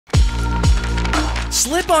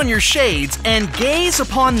Slip on your shades and gaze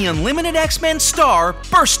upon the unlimited X-Men star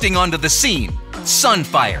bursting onto the scene,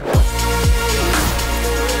 Sunfire.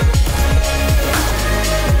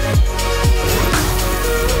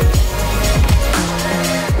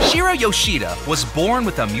 Shiro Yoshida was born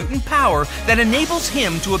with a mutant power that enables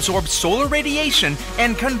him to absorb solar radiation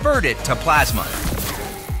and convert it to plasma.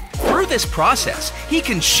 Through this process, he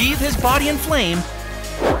can sheathe his body in flame,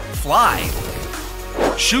 fly,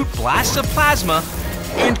 shoot blasts of plasma,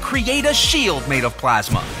 and create a shield made of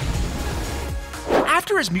plasma.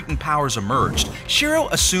 After his mutant powers emerged, Shiro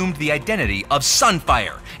assumed the identity of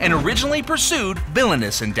Sunfire and originally pursued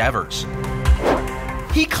villainous endeavors.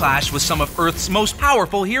 He clashed with some of Earth's most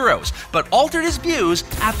powerful heroes, but altered his views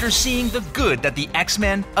after seeing the good that the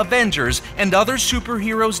X-Men, Avengers, and other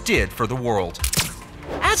superheroes did for the world.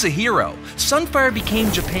 As a hero, Sunfire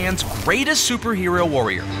became Japan's greatest superhero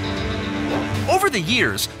warrior. Over the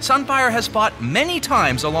years, Sunfire has fought many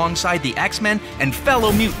times alongside the X-Men and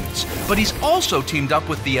fellow mutants, but he's also teamed up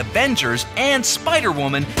with the Avengers and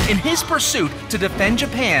Spider-Woman in his pursuit to defend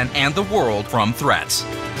Japan and the world from threats.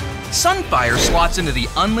 Sunfire slots into the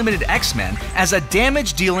Unlimited X-Men as a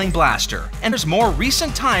damage-dealing blaster, and his more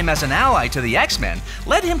recent time as an ally to the X-Men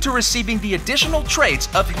led him to receiving the additional traits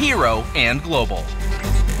of Hero and Global.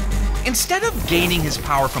 Instead of gaining his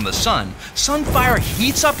power from the sun, Sunfire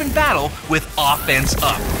heats up in battle with Offense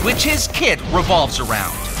Up, which his kit revolves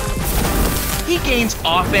around. He gains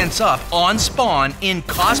Offense Up on spawn in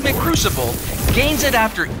Cosmic Crucible, gains it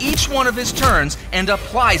after each one of his turns, and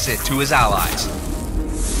applies it to his allies.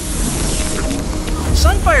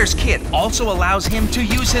 Sunfire's kit also allows him to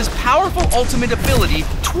use his powerful ultimate ability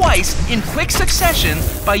twice in quick succession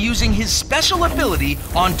by using his special ability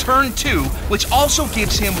on turn 2, which also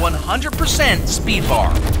gives him 100% speed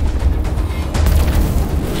bar.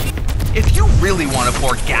 If you really want to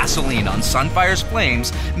pour gasoline on Sunfire's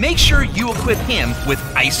flames, make sure you equip him with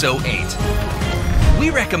ISO 8. We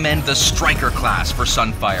recommend the Striker class for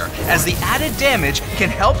Sunfire, as the added damage can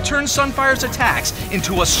help turn Sunfire's attacks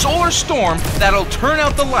into a solar storm that'll turn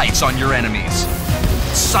out the lights on your enemies.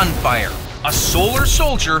 Sunfire, a solar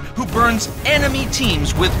soldier who burns enemy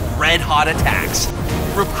teams with red-hot attacks.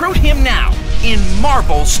 Recruit him now in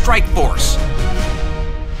Marvel Strike Force.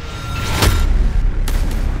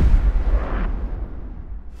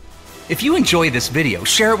 If you enjoy this video,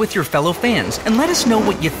 share it with your fellow fans and let us know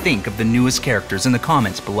what you think of the newest characters in the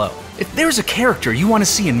comments below. If there's a character you want to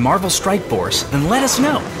see in Marvel Strike Force, then let us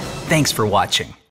know. Thanks for watching.